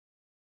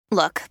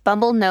Look,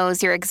 Bumble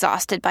knows you're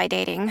exhausted by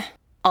dating.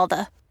 All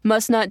the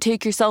must not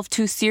take yourself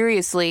too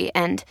seriously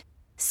and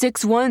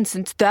 6'1"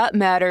 since that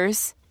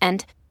matters.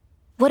 And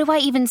what do I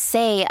even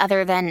say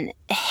other than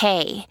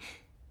hey?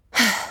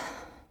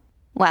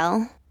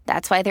 Well,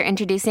 that's why they're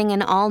introducing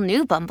an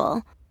all-new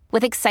Bumble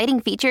with exciting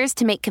features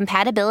to make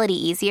compatibility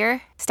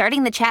easier,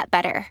 starting the chat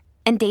better,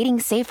 and dating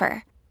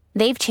safer.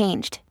 They've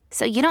changed,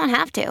 so you don't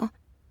have to.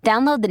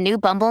 Download the new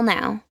Bumble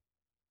now.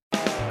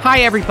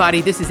 Hi,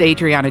 everybody. This is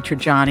Adriana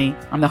Trajani.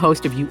 I'm the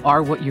host of You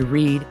Are What You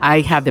Read.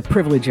 I have the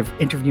privilege of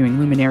interviewing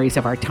luminaries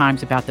of our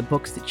times about the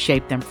books that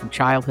shaped them from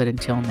childhood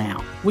until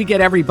now. We get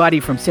everybody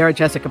from Sarah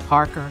Jessica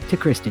Parker to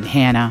Kristen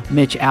Hanna,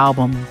 Mitch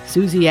Albom,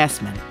 Susie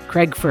Essman,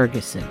 Craig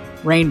Ferguson,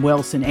 Rainn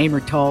Wilson,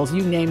 Amor Tolls,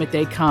 you name it,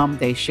 they come,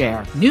 they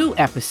share. New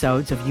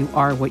episodes of You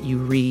Are What You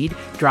Read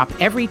drop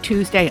every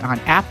Tuesday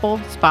on Apple,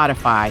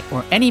 Spotify,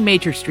 or any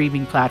major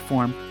streaming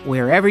platform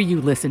wherever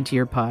you listen to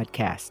your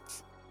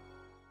podcasts.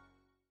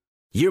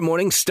 Your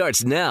morning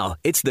starts now.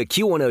 It's the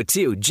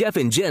Q102 Jeff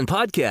and Jen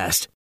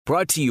podcast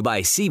brought to you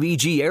by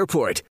CBG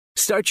Airport.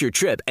 Start your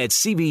trip at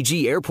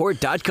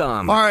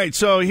CBGAirport.com. All right,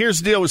 so here's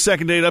the deal with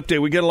Second Date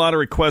Update. We get a lot of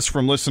requests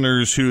from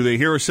listeners who they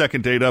hear a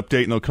Second Date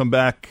Update and they'll come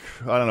back,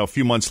 I don't know, a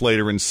few months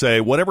later and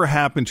say, whatever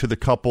happened to the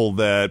couple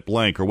that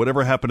blank, or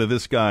whatever happened to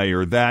this guy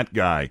or that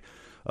guy,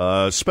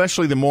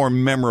 especially the more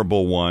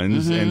memorable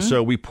ones. Mm-hmm. And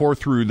so we pour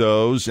through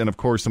those. And, of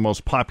course, the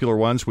most popular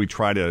ones we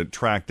try to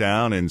track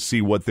down and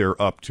see what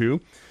they're up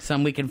to.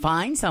 Some we can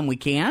find, some we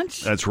can't.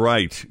 That's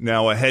right.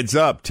 Now, a heads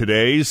up,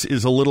 today's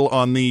is a little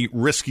on the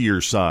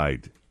riskier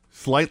side.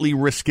 Slightly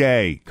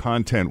risque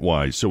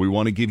content-wise, so we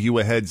want to give you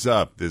a heads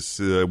up.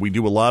 We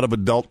do a lot of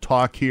adult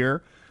talk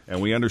here,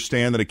 and we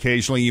understand that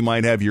occasionally you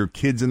might have your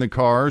kids in the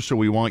car, so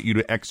we want you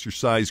to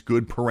exercise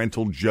good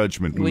parental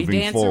judgment moving forward. We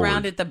dance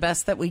around it the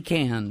best that we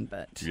can,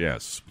 but...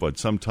 Yes, but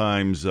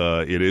sometimes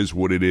it is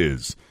what it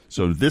is.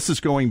 So this is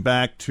going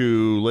back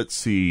to, let's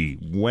see,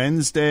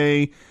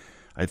 Wednesday,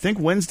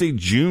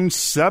 June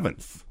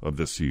 7th of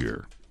this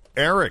year.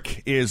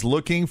 Eric is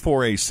looking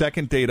for a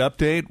second date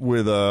update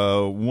with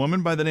a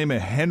woman by the name of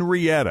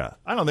Henrietta.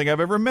 I don't think I've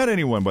ever met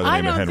anyone by the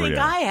name of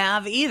Henrietta. I don't think I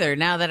have either,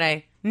 now that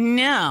I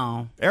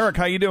know. Eric,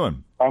 how you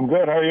doing? I'm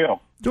good. How are you?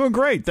 Doing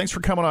great. Thanks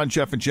for coming on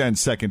Jeff and Jen's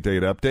second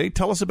date update.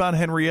 Tell us about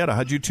Henrietta.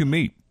 How'd you two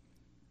meet?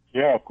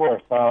 Yeah, of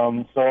course.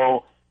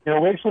 We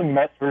actually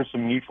met through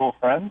some mutual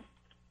friends.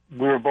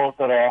 We were both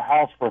at a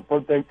house for a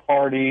birthday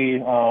party,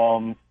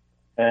 and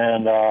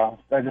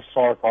I just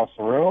saw her across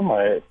the room.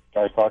 I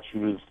thought she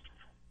was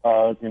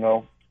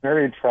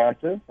very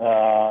attractive.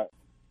 My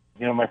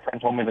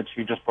friend told me that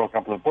she just broke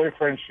up with a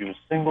boyfriend. She was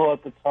single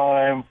at the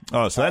time.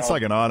 Oh, so that's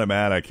like an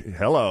automatic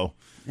hello.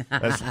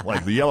 That's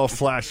like the yellow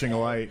flashing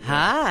light.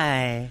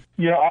 Hi.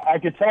 I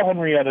could tell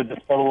Henrietta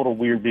just felt a little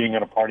weird being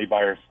at a party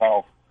by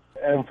herself.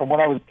 And from what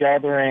I was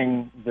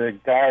gathering, the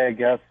guy, I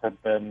guess,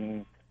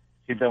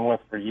 she'd been with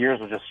for years,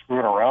 was just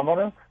screwing around on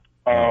her.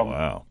 Oh,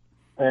 wow.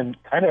 And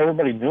kind of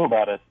everybody knew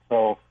about it,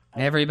 so...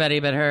 Everybody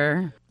but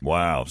her?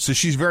 Wow. So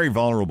she's very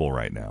vulnerable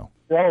right now.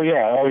 Oh,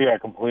 yeah,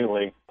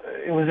 completely.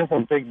 It was just a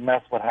big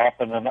mess what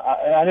happened, and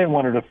I didn't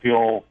want her to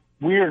feel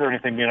weird or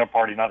anything being at a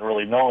party, not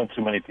really knowing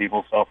too many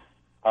people, so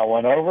I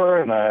went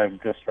over and I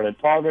just started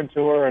talking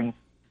to her, and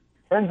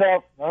turns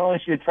out not only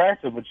is she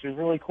attractive, but she was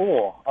really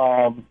cool.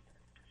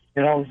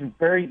 She's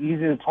very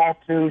easy to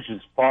talk to.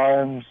 She's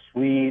fun,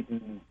 sweet,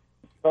 and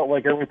felt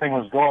like everything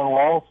was going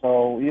well,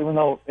 so even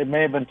though it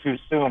may have been too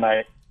soon,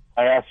 I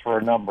asked for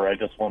a number. I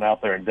just went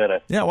out there and did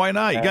it. Yeah, why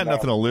not? You got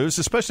nothing to lose.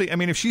 Especially,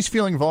 if she's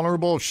feeling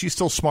vulnerable, if she's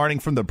still smarting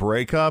from the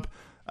breakup,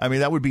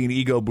 that would be an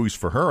ego boost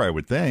for her, I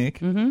would think.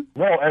 Mm-hmm.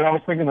 No, and I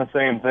was thinking the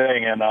same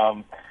thing. And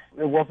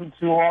it wasn't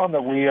too long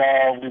that we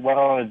went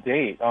on a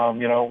date.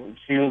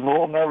 She was a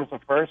little nervous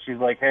at first. She's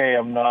like, hey,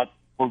 I'm not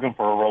looking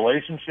for a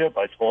relationship.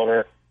 I told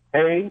her,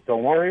 hey,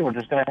 don't worry. We're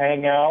just going to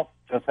hang out.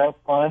 Just have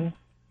fun.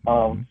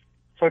 So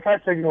I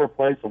tried taking her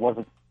place. It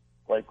wasn't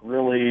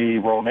really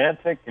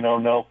romantic,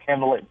 no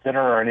candlelit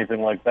dinner or anything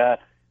like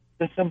that.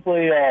 Just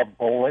simply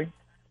bowling,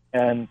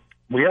 and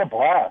we had a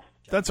blast.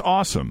 That's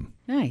awesome.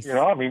 Nice.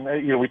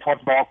 We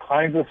talked about all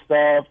kinds of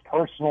stuff,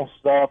 personal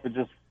stuff. It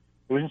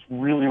was just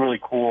really, really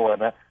cool.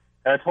 And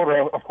I told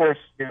her, of course,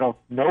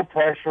 no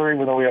pressure,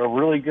 even though we had a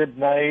really good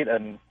night.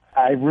 And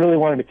I really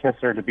wanted to kiss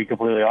her, to be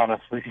completely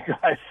honest with you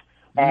guys.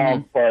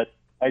 Mm-hmm. But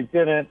I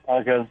didn't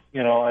because,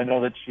 I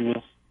know that she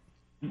was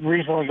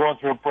recently going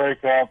through a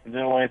breakup and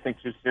didn't want anything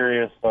too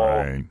serious, so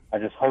right. I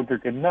just hugged her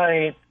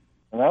goodnight,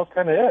 and that was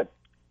kind of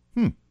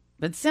it.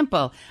 But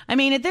simple.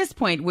 At this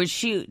point, was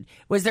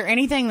there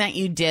anything that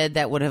you did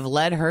that would have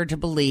led her to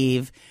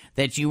believe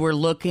that you were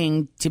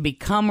looking to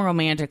become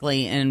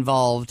romantically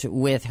involved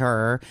with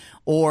her,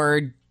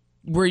 or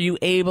were you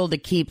able to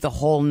keep the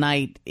whole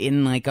night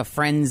in a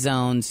friend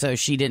zone so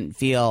she didn't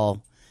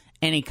feel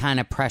any kind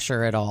of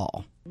pressure at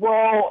all?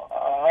 Well,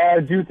 I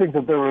do think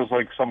that there was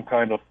some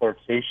kind of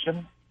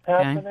flirtation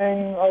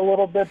happening a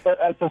little bit, but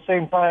at the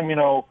same time,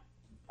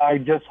 I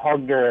just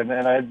hugged her and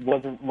I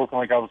wasn't looking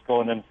like I was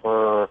going in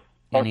for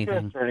a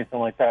kiss or anything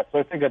like that. So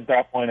I think at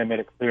that point I made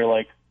it clear,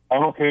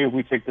 I'm okay if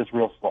we take this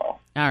real slow.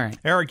 All right.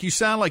 Eric, you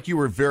sound like you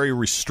were very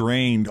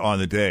restrained on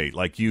the date,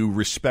 like you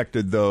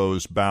respected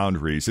those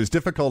boundaries. As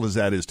difficult as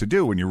that is to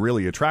do when you're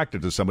really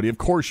attracted to somebody, of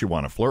course you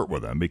want to flirt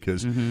with them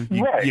because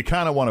you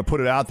kind of want to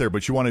put it out there,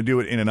 but you want to do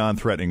it in a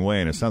non-threatening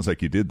way, and it sounds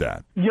like you did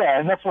that. Yeah,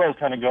 and that's what I was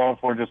kind of going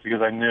for, just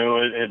because I knew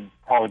it had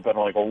probably been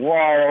like a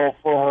while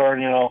for her,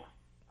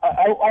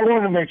 I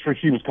wanted to make sure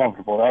she was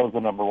comfortable. That was the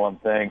number one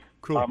thing.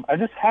 Cool. I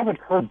just haven't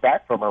heard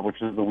back from her,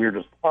 which is the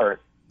weirdest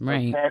part.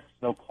 Right. No texts,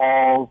 no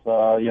calls.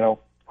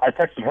 I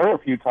texted her a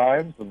few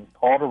times and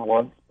called her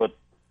once, but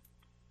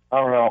I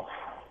don't know.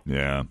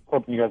 Yeah.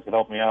 Hoping you guys could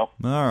help me out.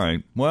 All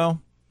right.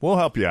 Well, we'll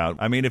help you out.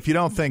 I mean, if you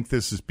don't think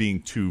this is being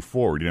too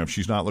forward, if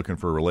she's not looking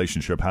for a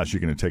relationship, how's she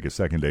going to take a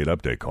second date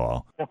update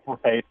call?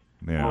 Right.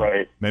 Yeah.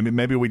 Right.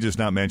 Maybe we just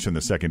not mention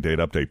the second date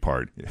update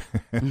part.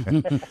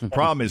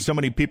 Problem is, so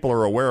many people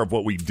are aware of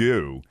what we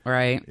do.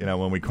 Right.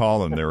 When we call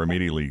them, they're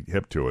immediately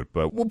hip to it.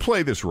 But we'll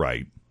play this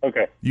right.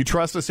 Okay. You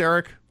trust us,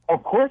 Eric?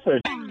 Of course I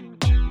do.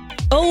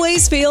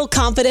 Always feel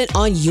confident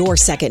on your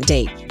second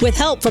date. With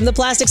help from the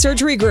Plastic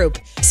Surgery Group.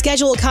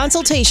 Schedule a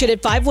consultation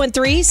at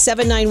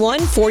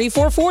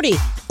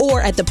 513-791-4440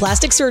 or at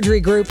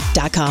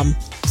theplasticsurgerygroup.com.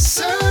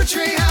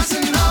 Surgery has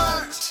an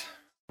art.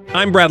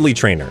 I'm Bradley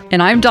Trainer.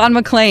 And I'm Don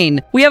McClain.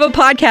 We have a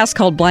podcast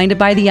called Blinded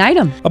by the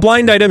Item. A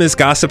blind item is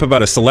gossip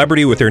about a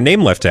celebrity with their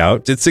name left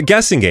out. It's a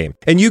guessing game,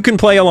 and you can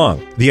play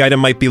along. The item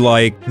might be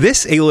like,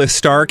 this A-list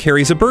star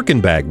carries a Birkin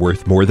bag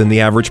worth more than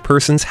the average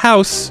person's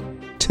house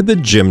to the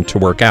gym to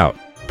work out.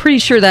 Pretty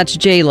sure that's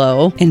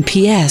J-Lo. And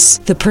P.S.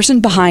 the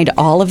person behind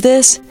all of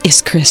this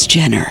is Kris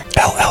Jenner,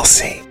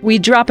 LLC. We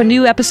drop a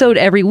new episode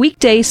every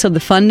weekday so the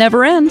fun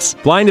never ends.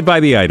 Blinded by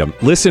the Item.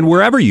 Listen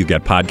wherever you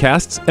get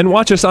podcasts and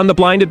watch us on the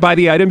Blinded by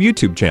the Item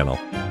YouTube channel.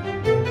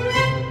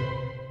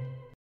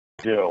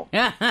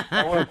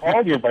 I would have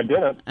called you if I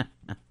didn't.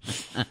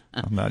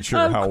 I'm not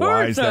sure how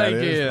wise that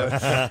is.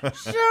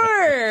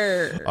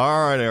 Sure.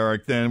 All right,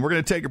 Eric, then we're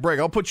going to take a break.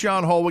 I'll put you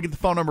on hold. We'll get the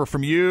phone number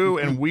from you,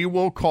 and we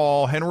will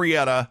call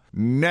Henrietta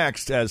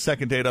next as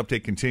Second Date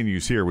Update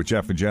continues here with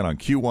Jeff and Jen on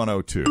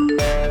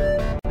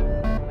Q102.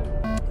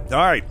 All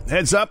right,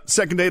 heads up.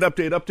 Second Date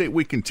Update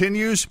week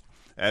continues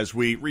as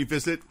we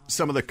revisit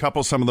some of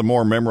the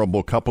more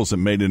memorable couples that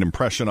made an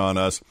impression on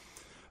us.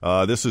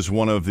 This is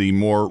one of the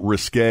more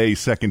risque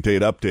second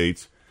date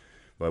updates,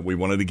 but we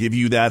wanted to give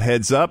you that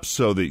heads up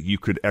so that you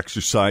could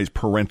exercise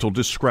parental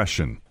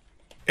discretion.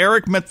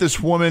 Eric met this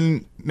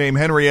woman named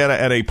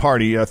Henrietta at a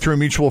party through a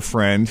mutual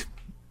friend,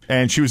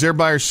 and she was there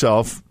by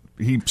herself.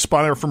 He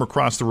spotted her from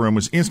across the room,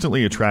 was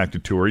instantly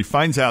attracted to her. He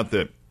finds out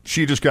that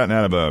she had just gotten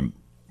out of a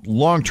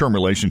long-term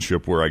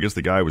relationship where I guess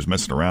the guy was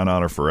messing around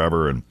on her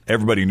forever, and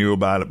everybody knew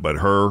about it but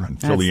her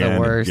until the end.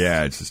 Worst.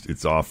 Yeah,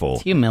 it's awful.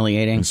 It's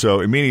humiliating. And so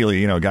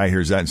immediately, a guy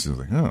hears that and says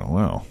like, oh,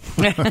 well,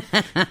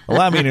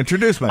 allow me to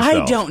introduce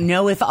myself. I don't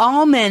know if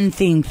all men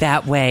think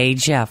that way,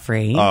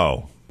 Jeffrey.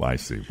 Oh, I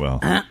see. Well,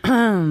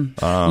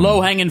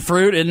 low-hanging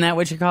fruit, isn't that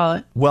what you call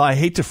it? well, I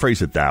hate to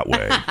phrase it that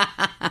way.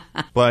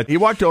 But he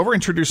walked over,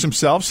 introduced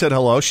himself, said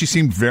hello. She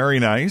seemed very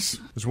nice,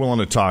 was willing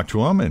to talk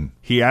to him, and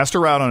he asked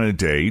her out on a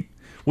date,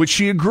 which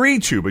she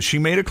agreed to, but she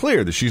made it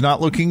clear that she's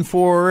not looking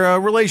for a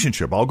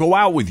relationship. I'll go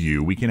out with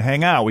you. We can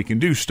hang out. We can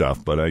do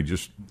stuff, but I'm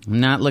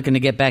not looking to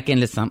get back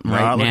into something right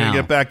now. Not looking to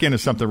get back into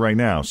something right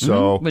now.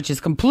 So, which is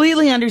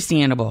completely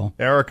understandable.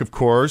 Eric, of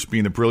course,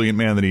 being the brilliant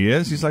man that he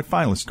is, he's like,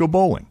 fine, let's go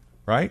bowling,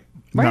 right?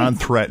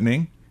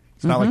 Non-threatening.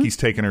 It's not like he's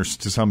taking her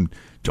to some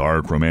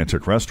dark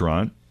romantic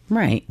restaurant.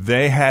 Right.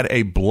 They had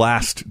a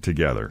blast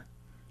together.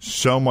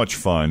 So much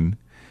fun.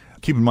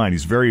 Keep in mind,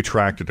 he's very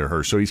attracted to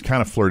her, so he's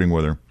kind of flirting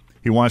with her.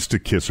 He wants to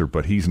kiss her,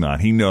 but he's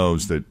not. He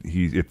knows that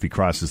if he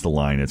crosses the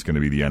line, it's going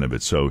to be the end of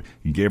it. So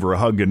he gave her a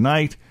hug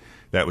goodnight.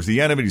 That was the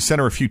end of it. He sent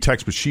her a few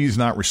texts, but she's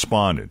not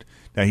responded.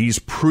 Now, he's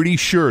pretty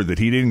sure that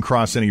he didn't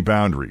cross any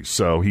boundaries.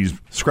 So he's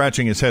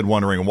scratching his head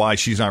wondering why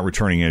she's not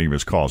returning any of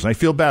his calls. And I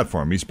feel bad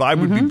for him. I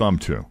would be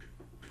bummed, too.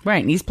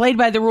 Right, and he's played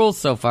by the rules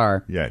so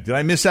far. Yeah. Did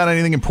I miss out on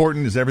anything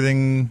important? Is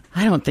everything...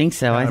 I don't think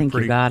so. I think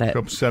you got it.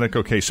 Copacetic?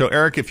 Okay, so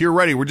Eric, if you're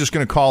ready, we're just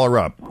going to call her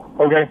up.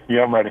 Okay,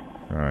 yeah, I'm ready.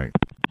 All right.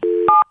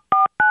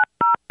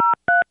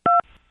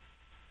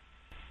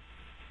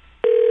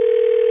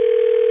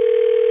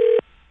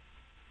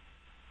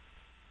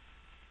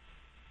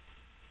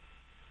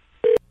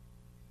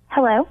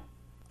 Hello.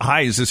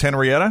 Hi, is this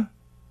Henrietta?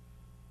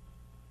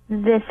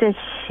 This is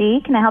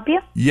she. Can I help you?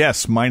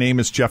 Yes, my name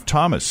is Jeff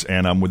Thomas,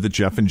 and I'm with the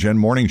Jeff and Jen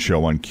Morning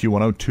Show on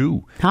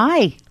Q102.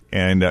 Hi.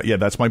 And,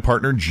 that's my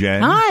partner,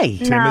 Jen. Hi.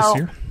 Tim is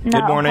here. No,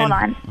 Good morning. Hold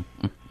on.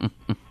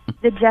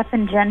 The Jeff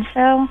and Jen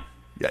Show?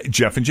 Yeah,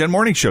 Jeff and Jen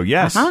Morning Show,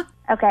 yes. Uh-huh.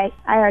 Okay,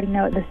 I already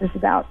know what this is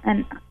about,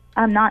 and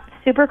I'm not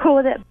super cool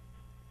with it.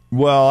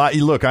 Well,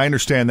 look, I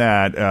understand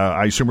that.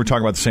 I assume we're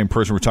talking about the same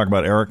person. We're talking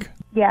about Eric?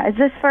 Yeah, is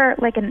this for,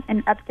 like, an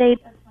update?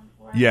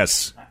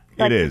 Yes,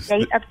 like it is. A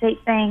date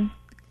update thing?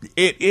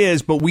 It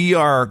is, but we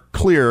are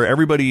clear.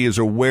 Everybody is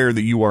aware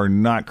that you are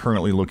not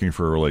currently looking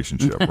for a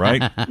relationship,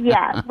 right?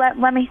 Yeah,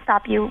 let me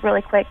stop you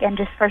really quick. And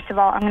just first of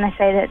all, I'm going to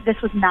say that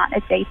this was not a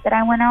date that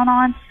I went out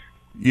on.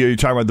 You're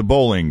talking about the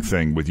bowling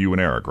thing with you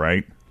and Eric,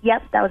 right?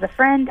 Yep, that was a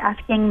friend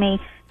asking me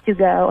to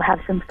go have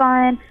some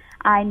fun.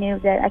 I knew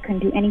that I couldn't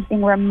do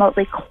anything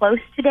remotely close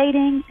to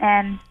dating,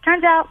 and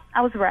turns out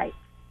I was right.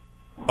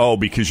 Oh,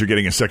 because you're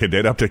getting a second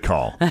date update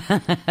call.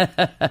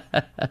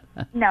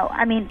 No,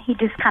 I mean, he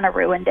just kind of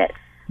ruined it.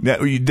 Now,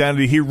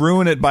 did he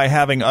ruin it by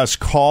having us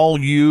call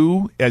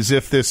you as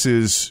if this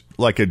is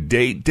like a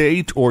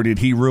date, or did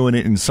he ruin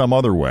it in some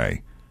other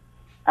way?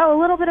 Oh, a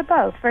little bit of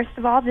both. First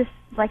of all, just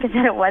like I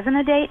said, it wasn't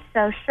a date,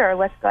 so sure,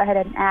 let's go ahead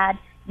and add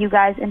you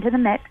guys into the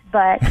mix.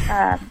 But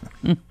so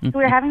we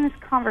were having this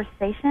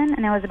conversation,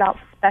 and it was about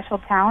special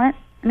talent.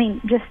 I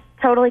mean, just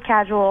totally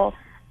casual.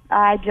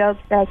 I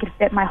joked that I could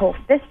fit my whole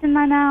fist in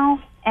my mouth.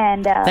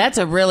 And that's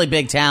a really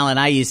big talent.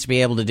 I used to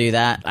be able to do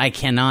that. I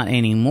cannot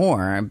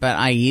anymore, but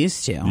I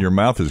used to. Your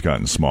mouth has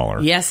gotten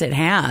smaller. Yes, it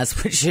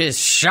has, which is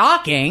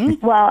shocking.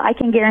 Well, I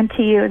can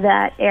guarantee you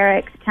that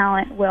Eric's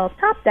talent will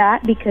top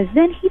that, because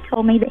then he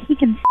told me that he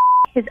can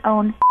his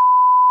own.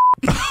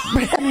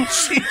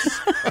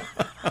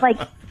 Like,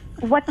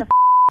 what the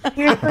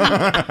seriously?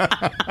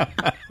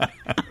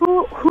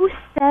 Who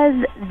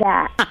says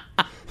that?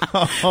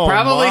 Oh,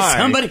 probably my.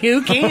 somebody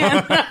who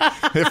can.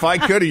 If I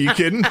could, are you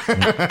kidding?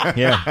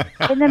 Yeah.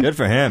 And then, good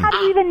for him. How do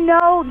you even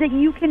know that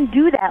you can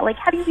do that? Like,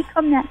 how do you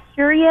become that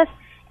curious?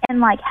 And,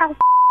 like, how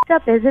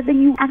up is it that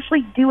you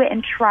actually do it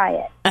and try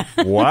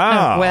it?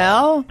 Wow.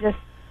 Well, just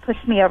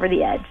pushed me over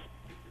the edge.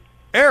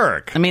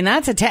 Eric. I mean,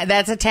 that's a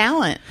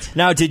talent.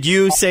 Now, did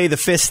you say the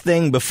fist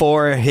thing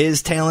before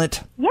his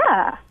talent?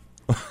 Yeah.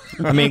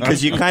 I mean,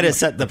 because you kind of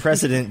set the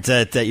precedent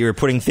that you were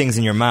putting things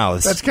in your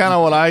mouth. That's kind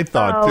of what I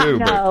thought, too.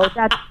 No,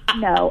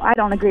 no, I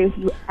don't agree with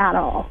you at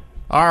all.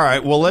 All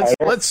right, well,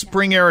 let's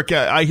bring Eric.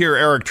 I hear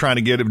Eric trying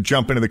to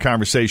jump into the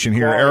conversation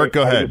here. Eric,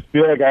 go ahead. I just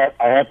feel like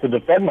I have to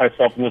defend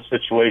myself in this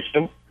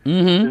situation.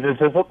 Mm-hmm. This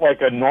isn't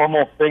like a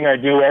normal thing I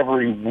do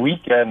every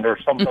weekend or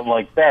something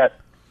like that.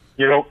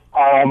 You know,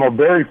 I'm a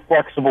very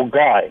flexible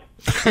guy.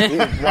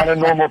 It's not a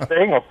normal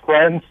thing. A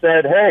friend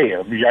said, hey,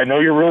 I know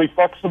you're really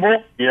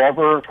flexible. You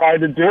ever tried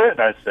to do it?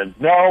 And I said,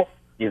 no.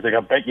 He's like, I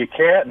bet you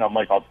can't. And I'm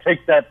like, I'll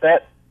take that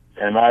bet.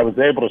 And I was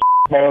able to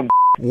my own.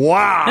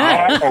 Wow.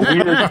 That's a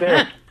weird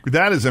thing.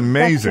 That is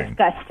amazing.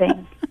 That's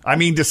disgusting. I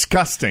mean,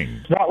 disgusting.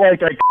 It's not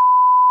like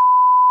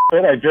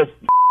I just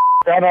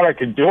found out I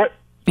could do it.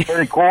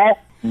 Very cool.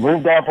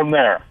 Moved on from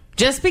there.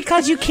 Just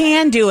because you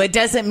can do it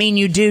doesn't mean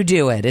you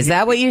do it. Is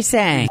that what you're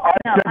saying? I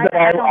said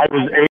that I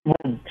was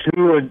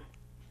able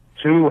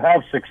to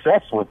have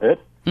success with it.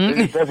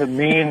 It doesn't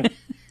mean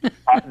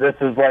this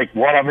is like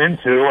what I'm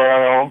into.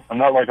 Or I'm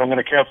not like I'm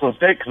going to cancel this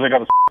date because I got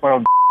to my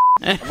own.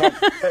 I'm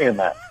not saying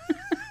that.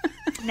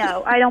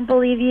 No, I don't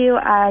believe you.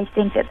 I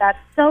think that that's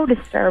so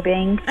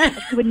disturbing.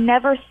 You would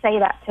never say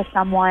that to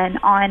someone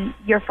on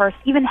your first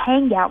even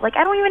hangout. Like,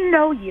 I don't even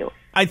know you.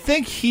 I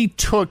think he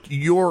took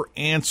your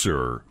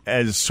answer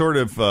as sort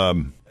of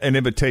an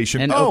invitation.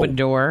 An open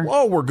door.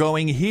 Oh, we're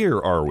going here,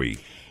 are we?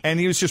 And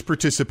he was just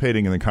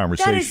participating in the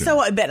conversation. That is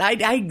so. But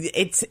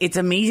it's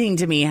amazing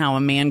to me how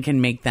a man can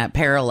make that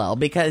parallel,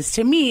 because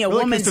to me, a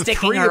woman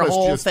sticking her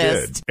whole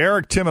fist.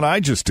 Eric, Tim, and I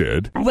just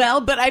did.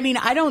 Well, but I mean,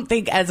 I don't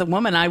think as a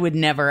woman I would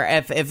never.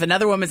 If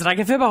another woman said I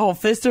can fit my whole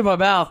fist in my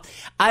mouth,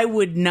 I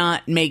would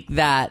not make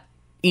that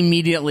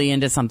immediately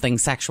into something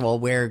sexual.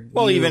 Where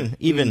even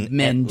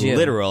men do.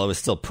 Literal, I was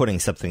still putting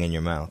something in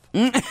your mouth.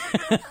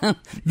 The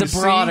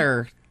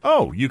broader.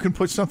 Oh, you can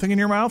put something in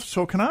your mouth.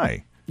 So can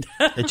I.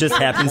 It just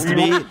happens to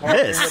be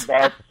this.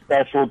 About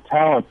special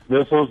talent.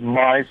 This was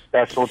my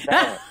special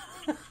talent.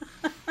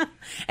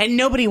 And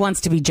nobody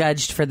wants to be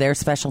judged for their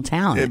special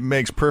talent. It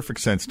makes perfect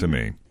sense to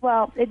me.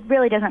 Well, it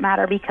really doesn't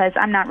matter because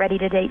I'm not ready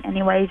to date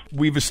anyways.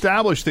 We've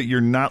established that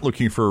you're not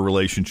looking for a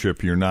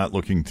relationship. You're not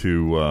looking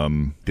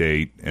to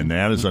date, and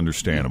that is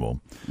understandable.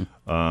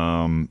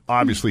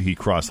 Obviously, he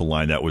crossed the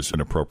line. That was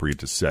inappropriate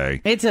to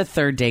say. It's a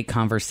third date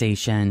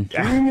conversation.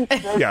 Yeah.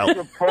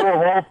 Put a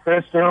whole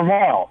fist in her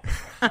mouth.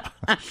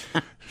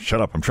 Shut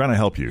up. I'm trying to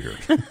help you here.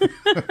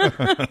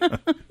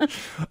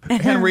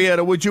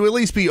 Henrietta, would you at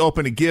least be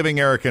open to giving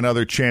Eric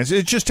another chance?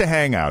 It's just to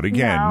hang out.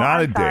 Again, No,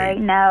 not I'm a sorry.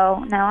 date.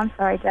 No, I'm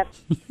sorry, Jeff.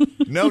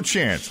 No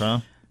chance, huh?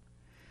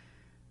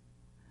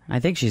 I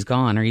think she's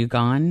gone. Are you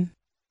gone?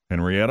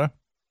 Henrietta?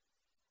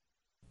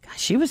 Gosh,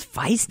 she was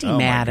feisty Oh,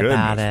 mad my goodness,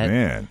 about it.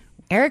 Man.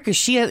 Eric,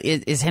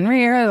 is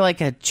Henrietta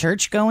like a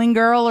church-going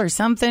girl or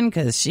something?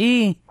 Because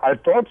she... I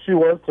thought she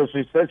was, so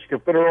she said she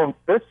could fit her own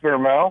fist in her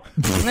mouth.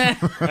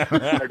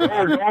 Like,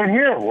 oh, we're going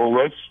here. Well,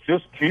 let's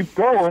just keep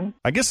going.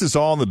 I guess it's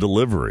all in the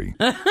delivery.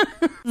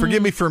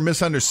 Forgive me for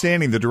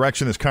misunderstanding the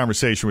direction this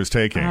conversation was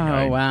taking.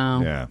 Oh,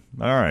 wow. Yeah.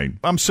 All right.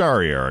 I'm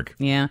sorry, Eric.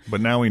 Yeah.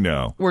 But now we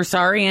know. We're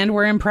sorry and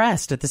we're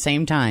impressed at the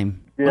same time.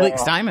 Yeah, At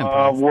least I'm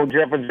impressed. Well,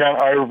 Jeff and John,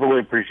 I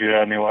really appreciate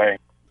it anyway.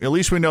 At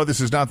least we know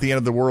this is not the end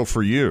of the world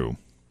for you.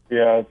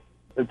 Yeah,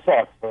 it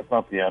sucks, but it's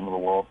not the end of the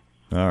world.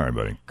 All right,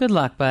 buddy. Good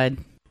luck, bud.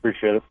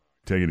 Appreciate it.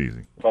 Take it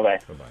easy. Bye-bye.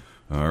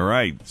 All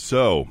right.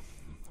 So,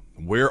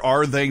 where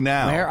are they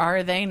now? Where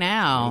are they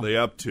now? What are they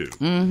up to?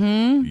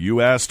 Mm-hmm.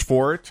 You asked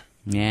for it.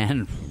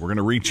 And we're going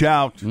to reach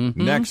out.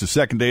 Next, the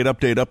second date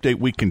update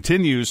week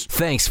continues.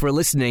 Thanks for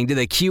listening to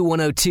the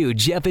Q102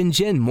 Jeff and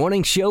Jen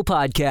Morning Show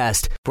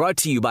podcast, brought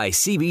to you by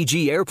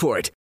CBG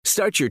Airport.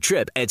 Start your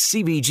trip at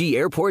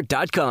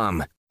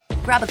CBGAirport.com.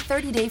 Grab a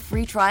 30-day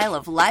free trial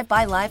of Live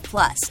by Live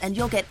Plus, and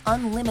you'll get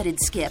unlimited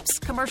skips,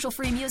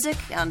 commercial-free music,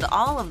 and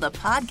all of the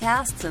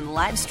podcasts and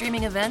live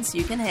streaming events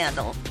you can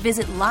handle.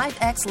 Visit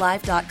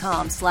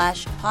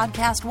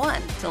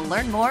livexlive.com/podcast1 to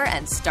learn more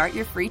and start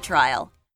your free trial.